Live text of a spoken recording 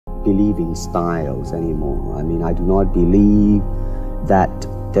believe in styles anymore. I mean, I do not believe that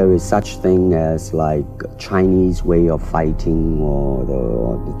there is such thing as like Chinese way of fighting or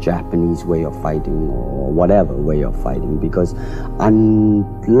the Japanese way of fighting or whatever way of fighting, because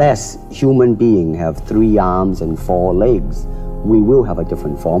unless human beings have 3 arms and 4 legs, we will have a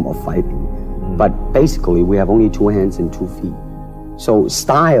different form of fighting. But basically, we have only 2 hands and 2 feet. So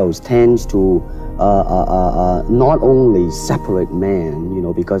styles tends to not only separate man, you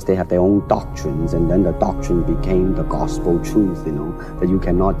know, because they have their own doctrines, and then the doctrine became the gospel truth, you know, that you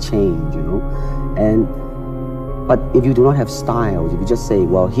cannot change, you know. But if you do not have styles, if you just say,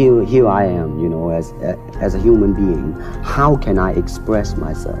 well, here I am, you know, as a human being, how can I express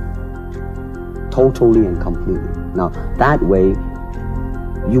myself totally and completely? Now, that way,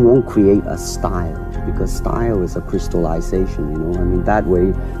 you won't create a style, because style is a crystallization, you know. I mean, that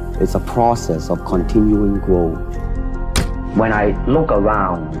way, it's a process of continuing growth. When I look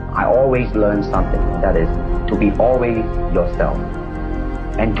around, I always learn something, that is to be always yourself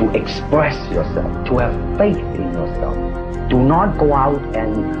and to express yourself, to have faith in yourself. Do not go out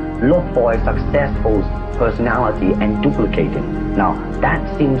and look for a successful personality and duplicate it. Now, that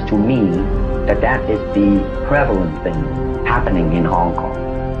seems to me that is the prevalent thing happening in Hong Kong.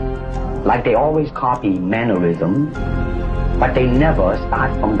 Like they always copy mannerisms, but they never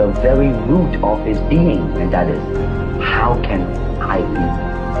start from the very root of his being, and that is, how can I be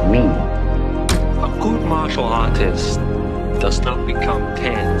me? A good martial artist does not become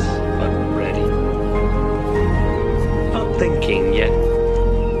tense, but ready. Not thinking yet,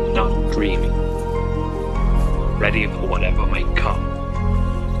 not dreaming. Ready for whatever might come.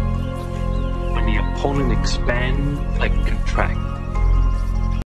 When the opponent expands, I contract.